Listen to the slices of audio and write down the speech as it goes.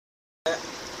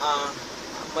uh,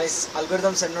 my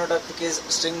algorithm set node topic is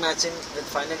string matching with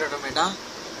finite automata.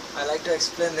 I like to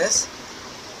explain this.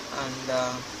 And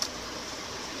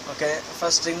okay, for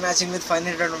string matching with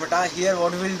finite automata, here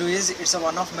what we will do is it's a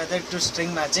one-off method to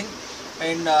string matching.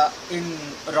 And in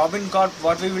Robin Corp,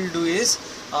 what we will do is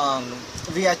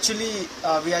we actually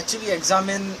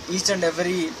examine each and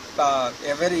every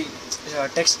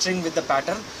text string with the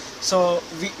pattern. So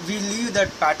we leave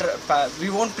that pattern. We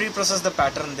won't pre-process the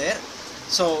pattern there.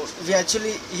 So we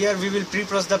actually here we will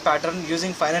pre-process the pattern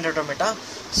using finite automata,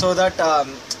 so that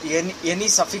any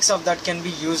suffix of that can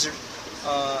be used,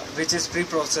 which is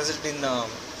pre-processed in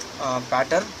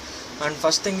pattern. And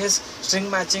first thing is string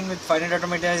matching with finite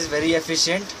automata is very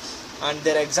efficient, and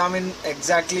they examine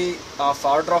exactly of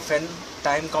order of n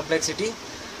time complexity.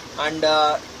 And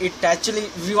it actually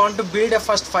we want to build a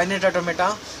first finite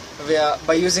automata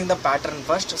by using the pattern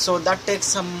first, so that takes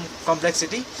some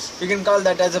complexity. You can call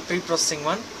that as a pre-processing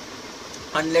one,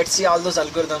 and let's see all those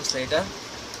algorithms later.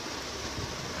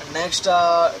 And next,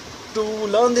 to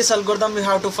learn this algorithm we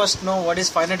have to first know what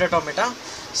is finite automata.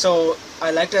 So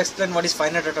I like to explain what is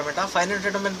finite automata. Finite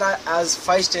automata has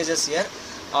 5 stages here,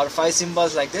 or 5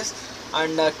 symbols like this,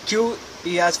 and Q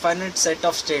has finite set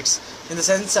of states. In the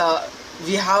sense,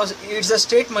 we have, it's a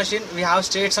state machine. We have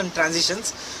states and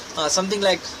transitions. Something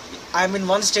like I'm in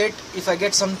one state, if I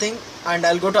get something, and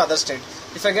I'll go to other state.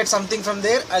 If I get something from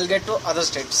there, I'll get to other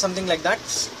state, something like that.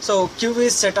 So Q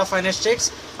is set of finite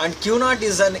states, and Q0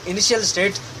 is an initial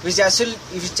state which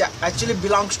actually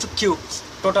belongs to Q,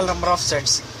 total number of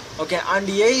sets. Okay, and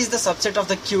A is the subset of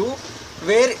the Q,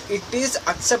 where it is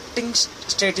accepting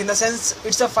state. In the sense,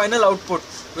 it's a final output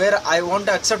where I want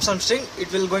to accept some string, it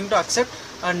will going to accept,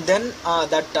 and then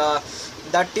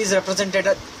that is represented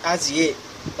as A.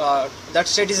 That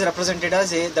state is represented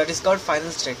as A, that is called final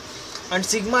state. And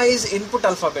sigma is input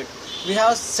alphabet. We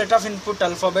have set of input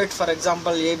alphabet, for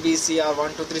example A, B, C, or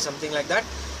 1, 2, 3, something like that.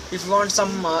 If you want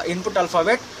some input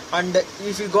alphabet, and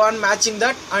if you go on matching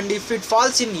that, and if it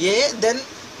falls in A, then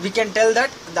we can tell that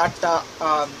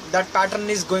that pattern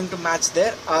is going to match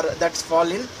there, or that's fall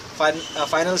in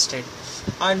final state.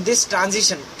 And this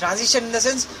transition in the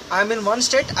sense, I am in one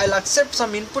state, I'll accept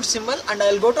some input symbol and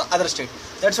I'll go to other state.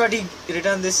 That's what he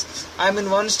written this. I am in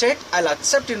one state, I'll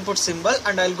accept input symbol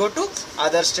and I'll go to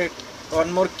other state,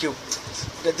 one more Q.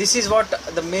 This is what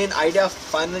the main idea of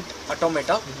finite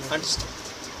automata and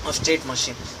of state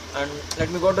machine. And let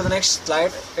me go to the next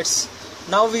slide. It's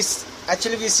now we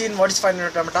seen what is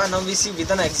finite automata. Now we see with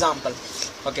an example.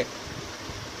 Okay,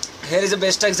 here is the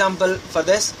best example for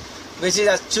this, which is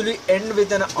actually end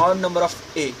with an odd number of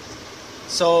A.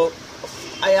 So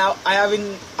I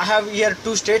have here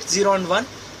 2 states, 0 and 1.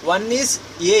 One is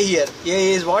A here.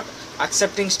 A is what?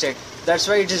 Accepting state. That's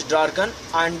why it is darkened.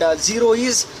 And 0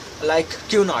 is like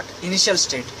Q0, initial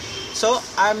state. So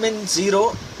I'm in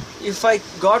 0. If I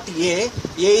got A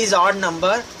is odd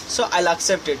number, so I'll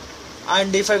accept it.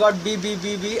 And if I got B,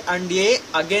 and A,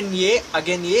 again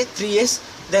A, 3 A's,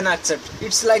 then accept.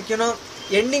 It's like,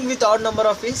 ending with odd number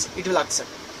of A's, it will accept.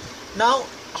 Now,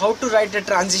 how to write a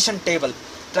transition table?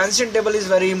 Transition table is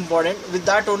very important. With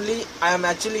that only, I am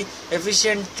actually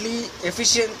efficiently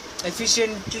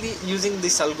using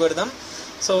this algorithm.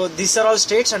 So these are all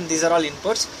states and these are all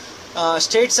inputs.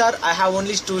 States are, I have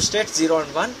only 2 states, 0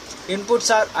 and 1. Inputs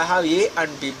are, I have A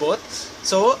and B both.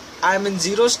 So I am in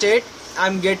 0 state, I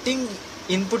am getting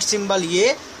input symbol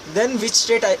A, then which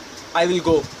state I will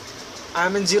go. I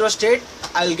am in 0 state,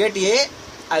 I'll get A,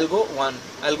 I'll go 1.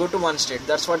 I'll go to 1 state.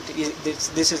 That's what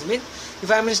this is mean. If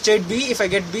I am in state B, if I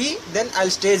get B, then I'll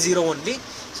stay 0 only.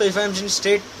 So if I am in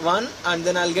state 1 and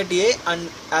then I'll get A, and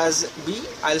as B,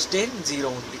 I'll stay in 0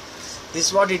 only. This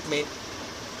is what it means.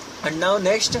 And now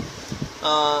next,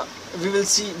 we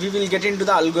will get into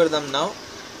the algorithm now.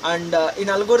 And in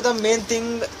algorithm, main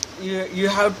thing you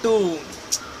have to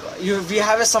we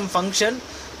have some function.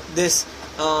 This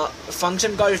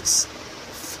function called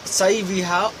psi we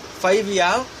have.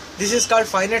 This is called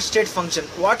finite state function.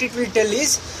 What it will tell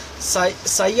is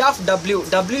psi of W.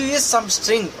 W is some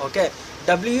string. Okay,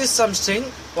 W is some string.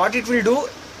 What it will do,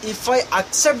 if I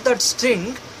accept that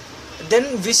string, then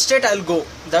which state I'll go.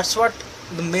 That's what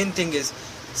the main thing is.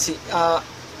 See,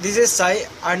 this is psi,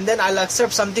 and then I'll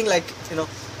accept something like,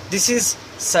 this is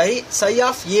psi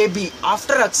of AB.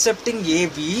 After accepting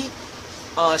AB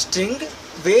string,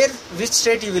 which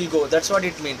state you will go. That's what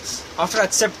it means. After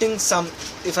accepting some,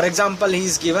 if for example he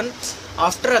is given,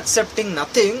 after accepting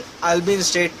nothing, I'll be in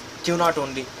state Q0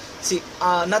 only. See,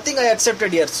 nothing I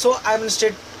accepted here, so I'm in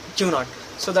state Q0.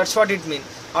 So that's what it means.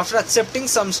 After accepting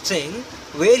some string,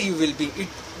 where you will be.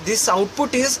 This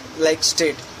output is like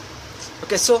state.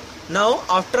 Okay, so Now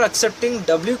after accepting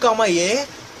W comma A,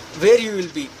 where you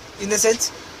will be, in the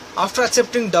sense after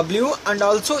accepting W and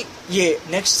also A,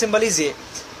 next symbol is A.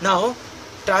 Now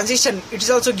transition, it is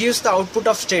also gives the output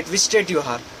of state, which state you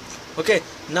are. Okay,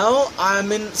 now I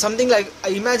am in something like, I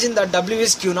imagine that W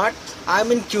is Q0, I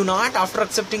am in Q0 after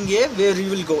accepting A, where you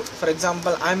will go. For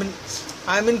example, I am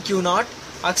in Q0,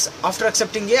 after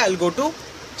accepting A I will go to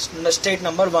state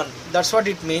number 1. That's what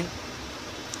it means.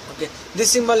 Okay,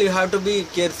 this symbol you have to be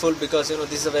careful, because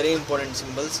these are very important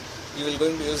symbols you will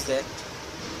going to use there.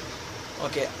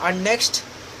 Okay, and next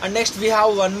we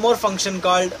have one more function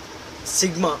called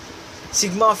sigma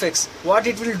of x. What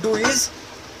it will do is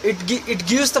it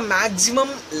gives the maximum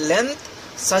length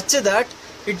such that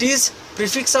it is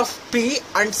prefix of p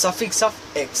and suffix of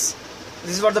x.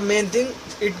 This is what the main thing.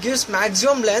 It gives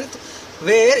maximum length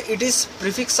where it is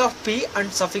prefix of p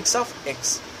and suffix of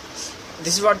x.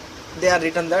 This is what they are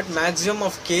written, that maximum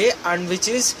of k and which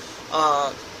is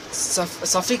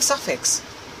suffix of x,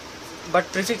 but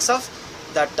prefix of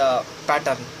that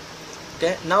pattern.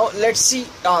 Okay, now let's see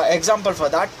example for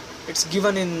that. It's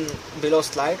given in below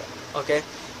slide. Okay,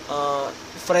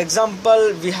 for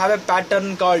example, we have a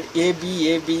pattern called AB,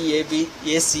 AB, AB,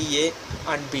 ACA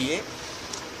and BA,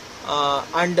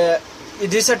 and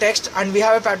it is a text, and we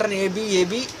have a pattern AB,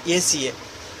 AB, ACA.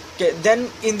 Okay, then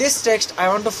in this text I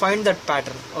want to find that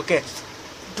pattern. Okay,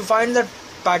 to find that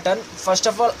pattern, first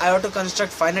of all I have to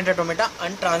construct finite automata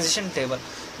and transition table.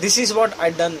 This is what I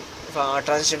done,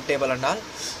 transition table and all.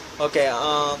 Okay,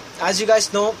 as you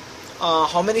guys know,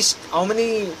 how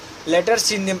many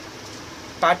letters in the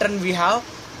pattern we have,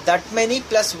 that many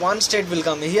plus one state will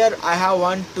come. Here I have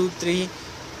 1, 2, 3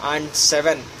 and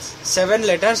 7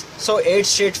 letters, so 8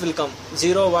 states will come.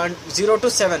 0, 1, 0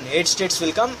 to 7, 8 states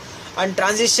will come. And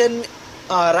transition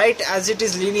write as it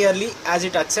is linearly as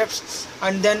it accepts,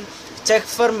 and then check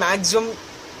for maximum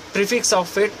prefix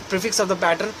of the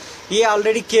pattern. A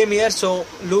already came here, so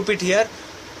loop it here,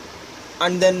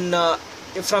 and then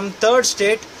from third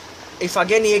state, if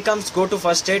again A comes, go to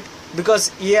first state,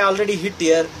 because A already hit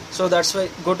here, so that's why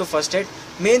go to first state.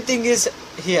 Main thing is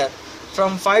here,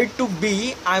 from 5 to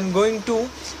B I am going to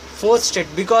fourth state,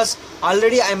 because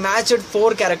already I matched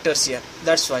 4 characters here.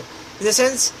 That's why, in the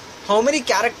sense, how many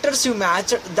characters you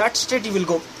match, that state you will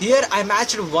go. Here I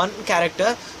matched 1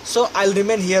 character, so I'll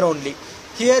remain here only.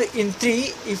 Here in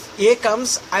 3, if A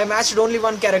comes, I matched only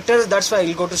 1 character, that's why I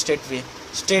will go to state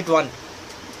 1.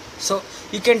 So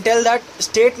you can tell that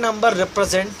state number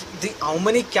represents the how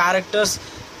many characters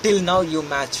till now you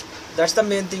match. That's the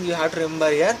main thing you have to remember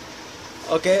here.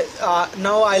 Okay,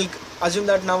 now I'll assume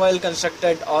that now I'll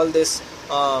constructed all this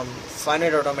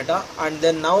finite automata, and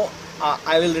then now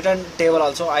I will return table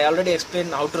also. I already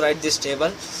explained how to write this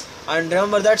table, and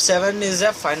remember that 7 is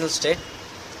a final state.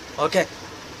 Okay,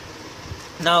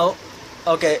 now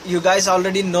you guys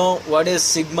already know what is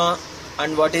sigma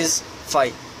and what is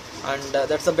phi, and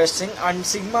that's the best thing. And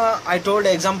sigma, I told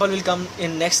example will come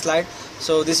in next slide.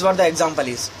 So this is what the example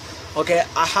is. Okay,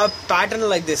 I have pattern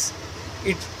like this.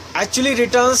 It actually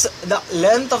returns the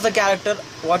length of the character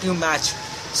what you match.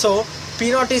 So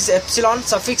P0 is epsilon,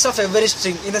 suffix of every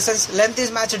string, in the sense length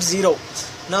is matched 0.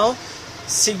 Now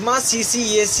sigma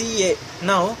CC AC A.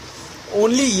 Now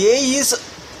only A is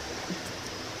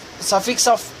suffix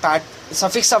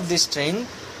of this string,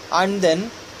 and then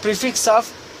prefix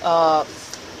of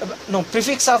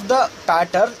the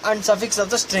pattern and suffix of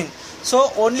the string.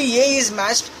 So only A is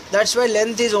matched, that's why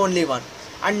length is only 1.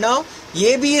 And now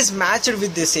AB is matched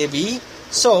with this AB,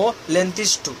 so length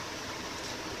is 2.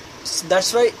 So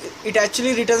that's why it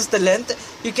actually returns the length.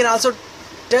 You can also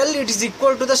tell it is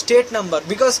equal to the state number,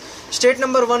 because state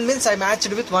number 1 means I matched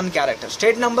with 1 character.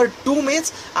 State number 2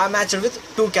 means I matched with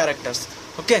 2 characters.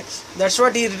 Okay, that's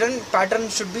what he written. Pattern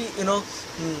should be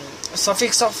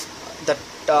suffix of that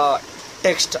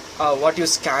text what you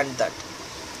scanned that.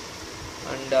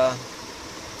 And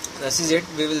this is it.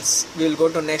 We will go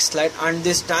to next slide. And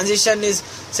this transition is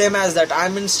same as that. I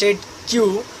am in state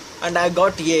Q and I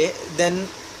got A, then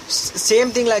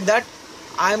same thing like that.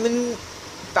 I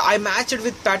matched it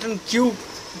with pattern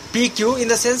PQ, in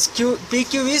the sense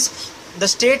PQ is the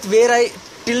state where I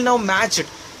till now matched.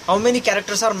 How many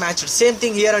characters are matched? Same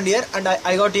thing here and here, and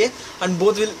I got A, and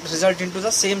both will result into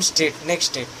the same state, next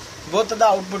state. Both of the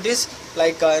output is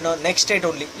like next state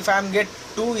only. If I am get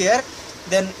 2 here,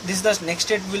 then this the next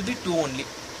state will be 2 only.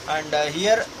 And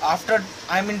here after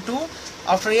I am in 2,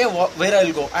 after A where I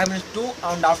will go, I am in 2,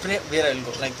 and after A where I will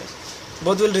go, like this.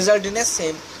 Both will result in a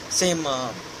same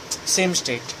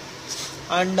state.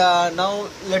 And now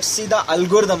let's see the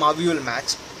algorithm how we will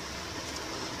match.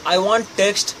 I want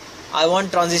text, I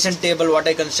want transition table what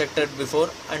I constructed before,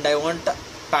 and I want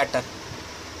pattern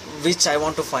which I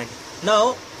want to find.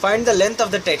 Now find the length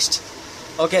of the text,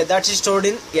 okay, that is stored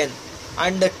in n,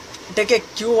 and take a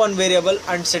q1 variable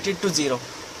and set it to 0,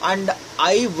 and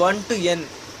I1 to n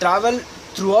travel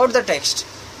throughout the text,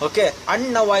 okay,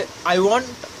 and now I want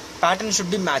pattern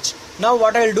should be matched. Now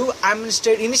what I will do,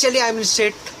 initially I am in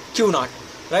state q0,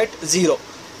 right, 0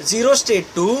 state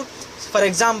 2. For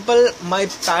example, my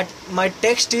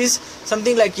text is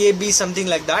something like a b, something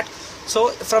like that. So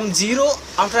from 0,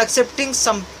 after accepting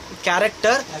some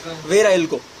character, where I will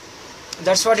go,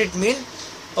 that's what it means.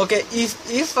 Okay,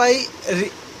 if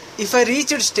I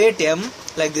reached state m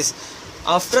like this,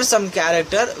 after some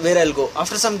character where I'll go,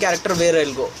 after some character where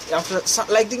I'll go, after some,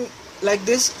 like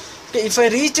this. Okay, if I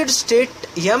reached state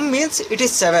m means it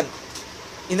is 7,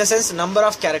 in the sense number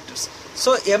of characters.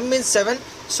 So m means 7.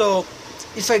 So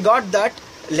if I got that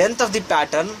length of the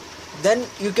pattern, then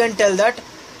you can tell that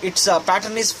its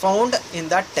pattern is found in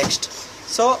that text.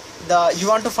 So you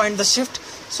want to find the shift.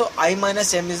 So I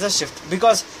minus m is the shift,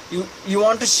 because you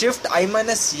want to shift I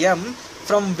minus m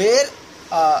from where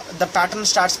the pattern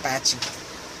starts matching.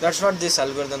 That's what this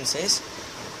algorithm says.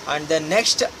 And the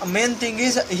next main thing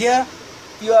is, here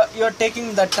you are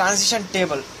taking the transition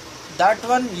table. That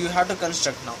one you have to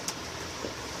construct now.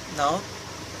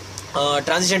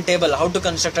 Transition table, how to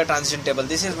construct a transition table.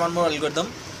 This is one more algorithm,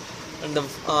 and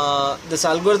this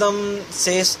algorithm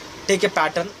says take a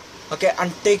pattern, okay,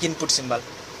 and take input symbol,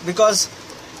 because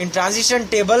in transition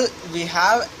table we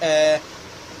have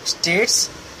states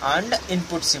and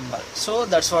input symbol. So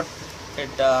that's what it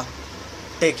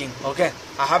taking. Okay,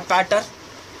 I have pattern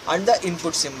and the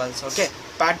input symbols. Okay,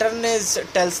 pattern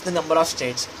tells the number of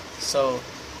states. So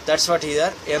that's what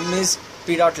here. M is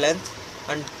p dot length,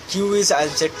 and q is I'll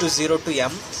set to 0 to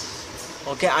m.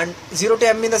 Okay, and 0 to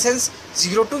m in the sense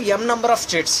 0 to m number of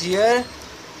states. Here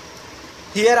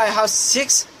I have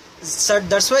 6, so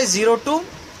that's why 0 to,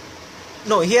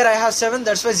 no, here I have 7,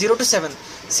 that's why 0 to 7.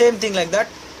 Same thing like that,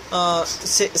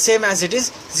 same as it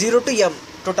is 0 to m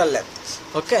total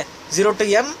length. Okay, 0 to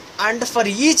m, and for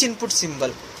each input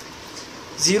symbol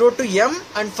 0 to m,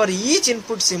 and for each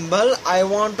input symbol I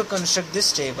want to construct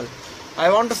this table.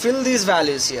 I want to fill these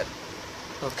values here.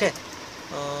 Okay,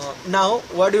 now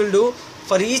what you will do,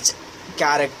 for each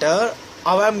character,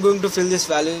 how I am going to fill this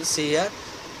value. See here,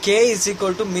 k is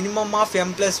equal to minimum of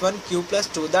m plus 1 q plus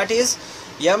 2. That is,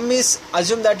 m is,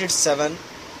 assume that it's 7,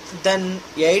 then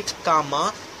 8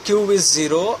 comma q is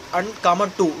 0 and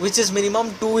comma 2, which is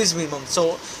minimum, 2 is minimum.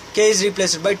 So k is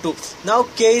replaced by 2. Now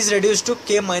k is reduced to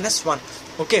k minus 1.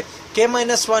 Okay, k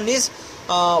minus 1 is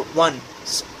 1,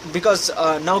 because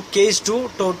now k is 2,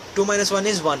 2 minus 1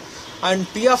 is 1. And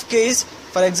p of k is,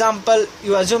 for example,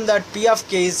 you assume that p of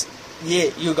k is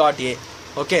a, you got a.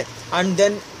 Okay, and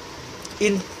then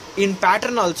in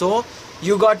pattern also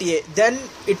you got a, then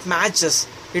it matches.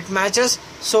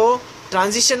 So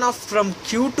transition of from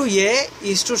q to a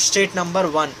is to state number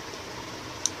 1.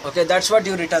 Okay, that's what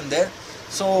you written there.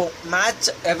 So match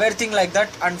everything like that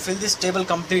and fill this table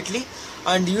completely,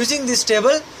 and using this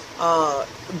table go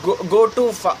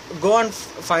and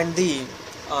find the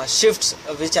shifts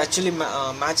which actually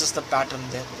matches the pattern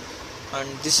there. And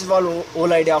this is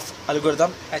whole idea of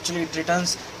algorithm. Actually it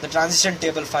returns the transition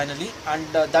table finally, and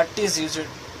that is used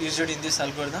in this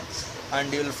algorithm,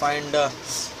 and you will find the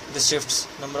shifts,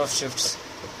 number of shifts.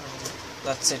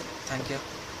 That's it. Thank you.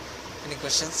 Any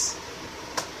questions?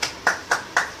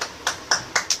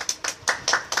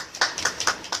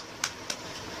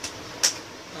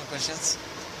 No questions?